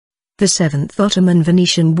The Seventh Ottoman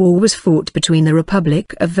Venetian War was fought between the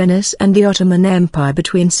Republic of Venice and the Ottoman Empire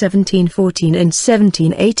between 1714 and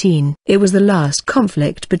 1718. It was the last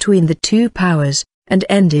conflict between the two powers, and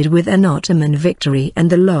ended with an Ottoman victory and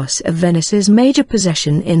the loss of Venice's major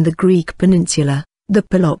possession in the Greek peninsula, the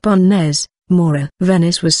Peloponnese, Morea.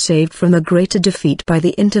 Venice was saved from a greater defeat by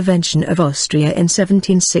the intervention of Austria in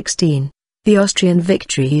 1716. The Austrian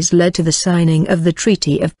victories led to the signing of the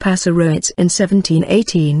Treaty of Passarowitz in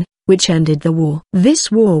 1718, which ended the war.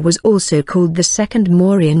 This war was also called the Second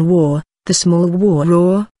Morean War, the Small War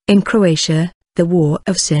or, in Croatia, the War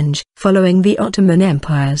of Sinj. Following the Ottoman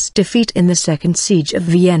Empire's defeat in the Second Siege of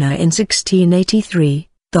Vienna in 1683,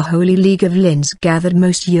 the Holy League of Linz gathered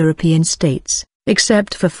most European states,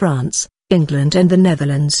 except for France, England and the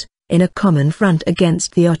Netherlands, in a common front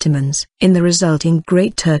against the Ottomans. In the resulting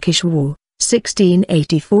Great Turkish War,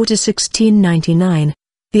 1684–1699,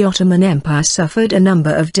 the Ottoman Empire suffered a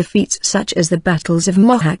number of defeats such as the battles of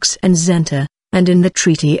Mohács and Zenta, and in the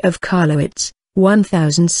Treaty of Karlowitz,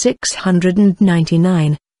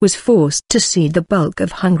 1699, was forced to cede the bulk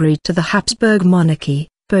of Hungary to the Habsburg Monarchy,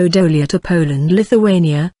 Podolia to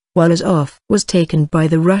Poland-Lithuania, while Azov was taken by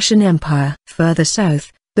the Russian Empire. Further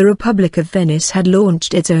south, the Republic of Venice had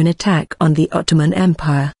launched its own attack on the Ottoman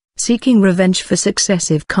Empire, seeking revenge for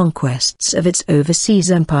successive conquests of its overseas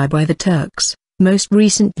empire by the Turks. Most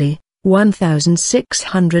recently,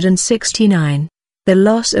 1669, the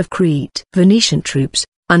loss of Crete. Venetian troops,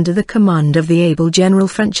 under the command of the able General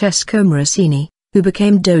Francesco Morosini, who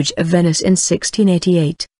became Doge of Venice in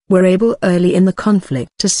 1688, were able early in the conflict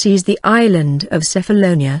to seize the island of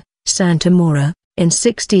Cephalonia, Santa Morea, in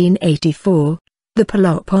 1684, the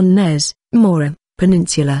Peloponnese, Morea,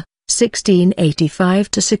 Peninsula,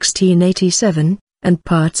 1685–1687, and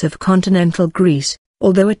parts of continental Greece,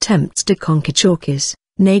 although attempts to conquer Chalkis,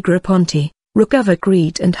 Negroponte, recover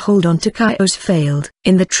Crete and hold on to Chios failed.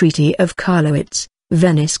 In the Treaty of Karlowitz,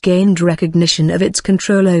 Venice gained recognition of its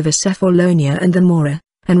control over Cephalonia and the Morea,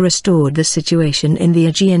 and restored the situation in the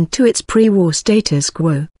Aegean to its pre-war status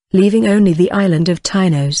quo, leaving only the island of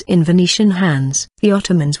Tinos in Venetian hands. The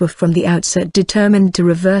Ottomans were from the outset determined to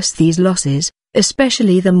reverse these losses,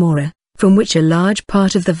 especially the Morea, from which a large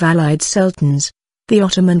part of the Valide Sultans, the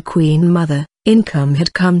Ottoman Queen Mother, income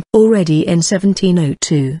had come already in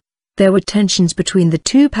 1702. There were tensions between the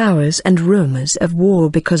two powers and rumors of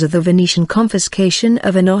war because of the Venetian confiscation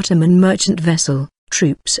of an Ottoman merchant vessel.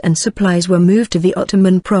 Troops and supplies were moved to the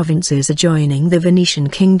Ottoman provinces adjoining the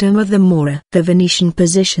Venetian kingdom of the Morea. The Venetian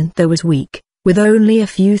position though was weak, with only a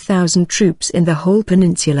few thousand troops in the whole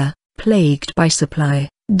peninsula, plagued by supply,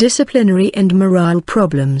 disciplinary and morale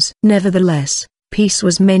problems. Nevertheless, peace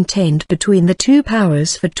was maintained between the two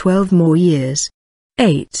powers for 12 more years.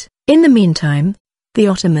 8. In the meantime, the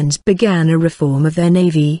Ottomans began a reform of their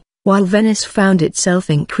navy, while Venice found itself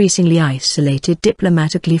increasingly isolated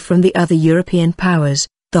diplomatically from the other European powers.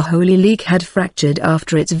 The Holy League had fractured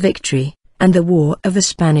after its victory, and the War of the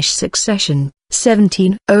Spanish Succession,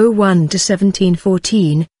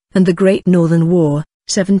 1701–1714, and the Great Northern War,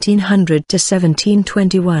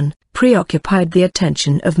 1700–1721, preoccupied the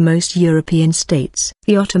attention of most European states.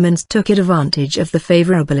 The Ottomans took advantage of the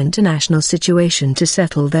favorable international situation to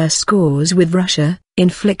settle their scores with Russia,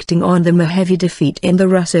 inflicting on them a heavy defeat in the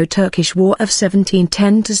Russo-Turkish War of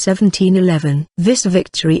 1710–1711. This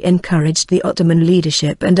victory encouraged the Ottoman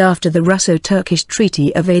leadership, and after the Russo-Turkish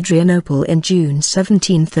Treaty of Adrianople in June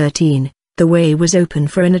 1713, the way was open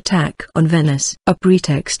for an attack on Venice. A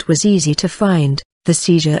pretext was easy to find: the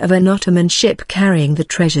seizure of an Ottoman ship carrying the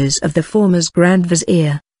treasures of the former Grand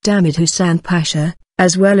Vizier, Damid Husan Pasha,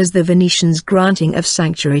 as well as the Venetians' granting of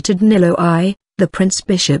sanctuary to Danilo I, the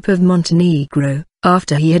Prince-Bishop of Montenegro,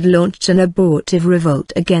 after he had launched an abortive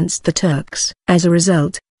revolt against the Turks. As a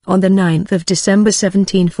result, on the 9th of December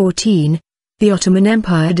 1714, the Ottoman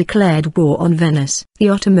Empire declared war on Venice. The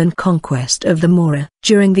Ottoman conquest of the Morea.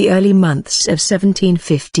 During the early months of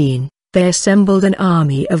 1715, they assembled an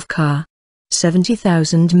army of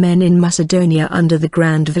 70,000 men in Macedonia under the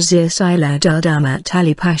Grand Vizier Silad al-Damat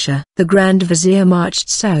Ali Pasha. The Grand Vizier marched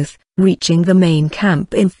south, reaching the main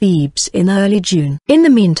camp in Thebes in early June. In the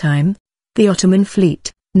meantime, the Ottoman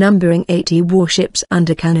fleet, numbering 80 warships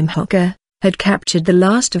under Kanem Hoca, had captured the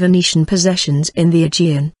last Venetian possessions in the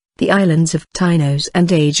Aegean, the islands of Tinos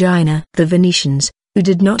and Aegina. The Venetians, who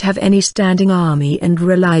did not have any standing army and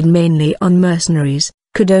relied mainly on mercenaries,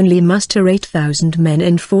 could only muster 8,000 men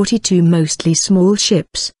in 42 mostly small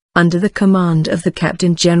ships, under the command of the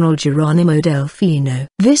Captain General Geronimo Delfino.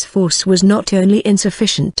 This force was not only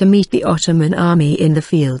insufficient to meet the Ottoman army in the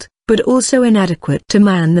field, but also inadequate to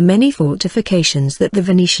man the many fortifications that the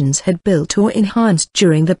Venetians had built or enhanced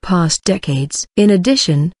during the past decades. In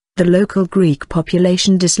addition, the local Greek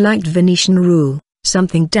population disliked Venetian rule,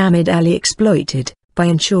 something Muhammad Ali exploited, by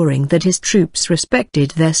ensuring that his troops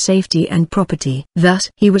respected their safety and property. Thus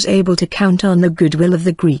he was able to count on the goodwill of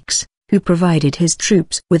the Greeks, who provided his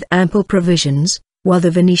troops with ample provisions, while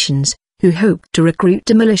the Venetians, who hoped to recruit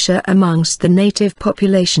a militia amongst the native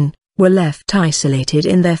population, were left isolated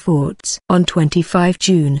in their forts. On 25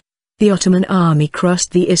 June, the Ottoman army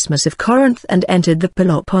crossed the Isthmus of Corinth and entered the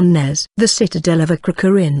Peloponnese. The citadel of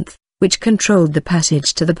Corinth, which controlled the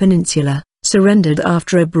passage to the peninsula, surrendered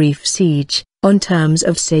after a brief siege, on terms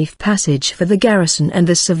of safe passage for the garrison and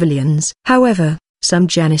the civilians. However, some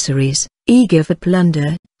Janissaries, eager for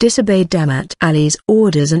plunder, disobeyed Muhammad Ali's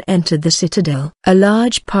orders and entered the citadel. A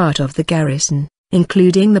large part of the garrison,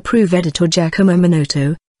 including the proveditore Giacomo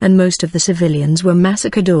Minotto, and most of the civilians were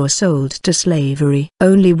massacred or sold to slavery.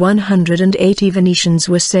 Only 180 Venetians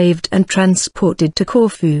were saved and transported to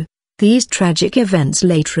Corfu. These tragic events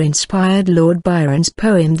later inspired Lord Byron's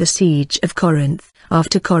poem The Siege of Corinth.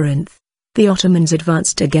 After Corinth, the Ottomans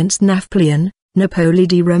advanced against Napoleon, Napoli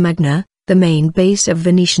di Romagna, the main base of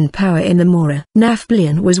Venetian power in the Morea.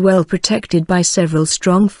 Napoleon was well protected by several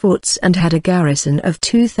strong forts and had a garrison of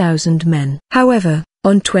 2,000 men. However,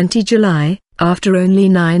 on 20 July, after only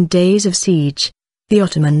 9 days of siege, the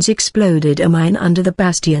Ottomans exploded a mine under the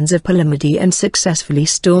bastions of Palermo and successfully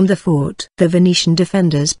stormed the fort. The Venetian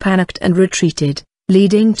defenders panicked and retreated,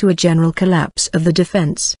 leading to a general collapse of the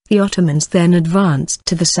defense. The Ottomans then advanced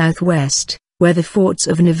to the southwest, where the forts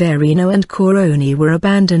of Navarino and Coroni were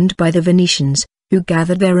abandoned by the Venetians, who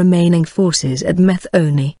gathered their remaining forces at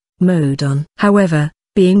Methone, Modon. However,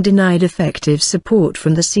 being denied effective support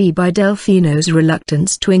from the sea by Delfino's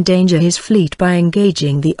reluctance to endanger his fleet by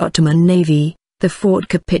engaging the Ottoman navy, the fort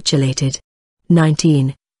capitulated.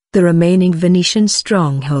 19. The remaining Venetian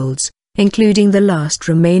strongholds, including the last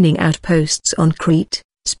remaining outposts on Crete,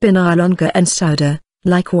 Spinalonga and Sauda,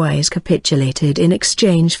 likewise capitulated in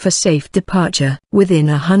exchange for safe departure. Within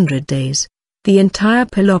 100 days, the entire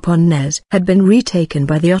Peloponnese had been retaken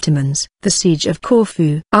by the Ottomans. The siege of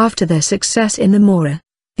Corfu. After their success in the Morea,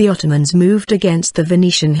 the Ottomans moved against the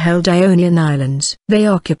Venetian-held Ionian Islands. They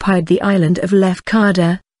occupied the island of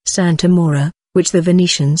Lefkada, Santa Maura, which the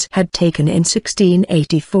Venetians had taken in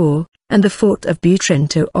 1684, and the fort of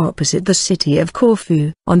Butrinto opposite the city of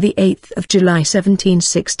Corfu. On the 8th of July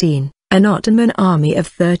 1716, an Ottoman army of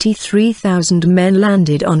 33,000 men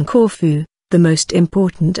landed on Corfu, the most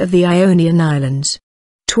important of the Ionian Islands.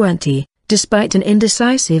 20. Despite an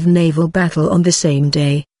indecisive naval battle on the same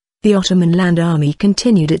day, the Ottoman land army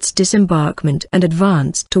continued its disembarkment and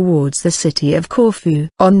advanced towards the city of Corfu.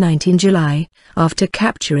 On 19 July, after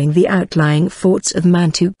capturing the outlying forts of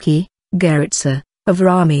Mantuki, Geritsa, of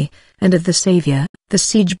Rami, and of the Saviour, the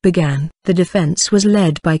siege began. The defense was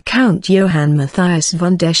led by Count Johann Matthias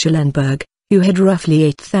von der Schellenberg, who had roughly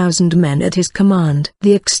 8,000 men at his command.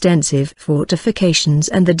 The extensive fortifications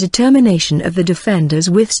and the determination of the defenders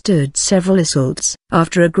withstood several assaults.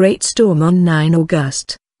 After a great storm on 9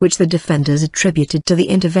 August, which the defenders attributed to the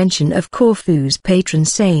intervention of Corfu's patron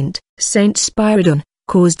saint, Saint Spiridon,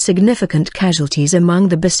 caused significant casualties among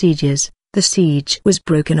the besiegers, the siege was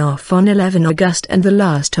broken off on 11 August and the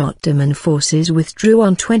last Ottoman forces withdrew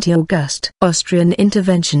on 20 August. Austrian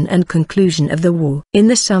intervention and conclusion of the war. In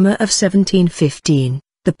the summer of 1715,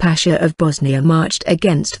 the Pasha of Bosnia marched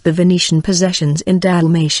against the Venetian possessions in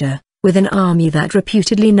Dalmatia, with an army that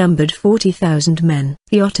reputedly numbered 40,000 men.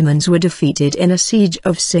 The Ottomans were defeated in a siege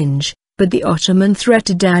of Sinj, but the Ottoman threat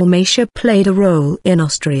to Dalmatia played a role in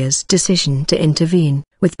Austria's decision to intervene,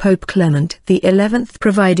 with Pope Clement XI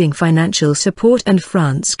providing financial support and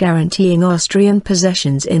France guaranteeing Austrian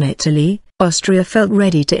possessions in Italy. Austria felt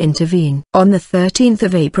ready to intervene. On 13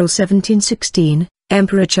 April 1716,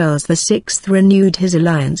 Emperor Charles VI renewed his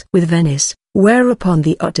alliance with Venice, whereupon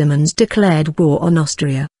the Ottomans declared war on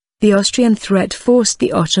Austria. The Austrian threat forced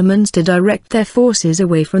the Ottomans to direct their forces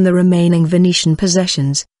away from the remaining Venetian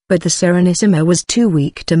possessions, but the Serenissima was too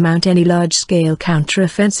weak to mount any large-scale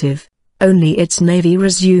counteroffensive. Only its navy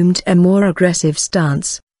resumed a more aggressive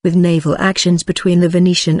stance, with naval actions between the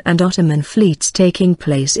Venetian and Ottoman fleets taking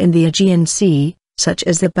place in the Aegean Sea, such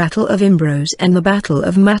as the Battle of Imbros and the Battle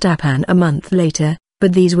of Matapan a month later,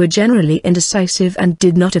 but these were generally indecisive and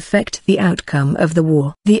did not affect the outcome of the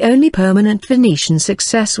war. The only permanent Venetian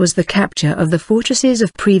success was the capture of the fortresses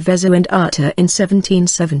of Preveza and Arta in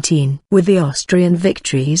 1717. With the Austrian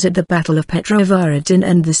victories at the Battle of Petrovaradin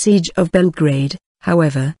and the Siege of Belgrade,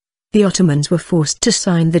 however, the Ottomans were forced to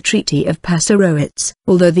sign the Treaty of Passarowitz.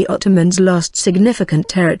 Although the Ottomans lost significant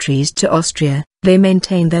territories to Austria, they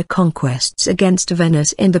maintained their conquests against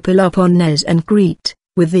Venice in the Peloponnese and Crete,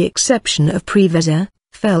 with the exception of Preveza,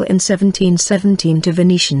 fell in 1717 to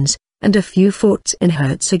Venetians, and a few forts in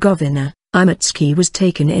Herzegovina. Imotski was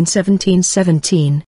taken in 1717.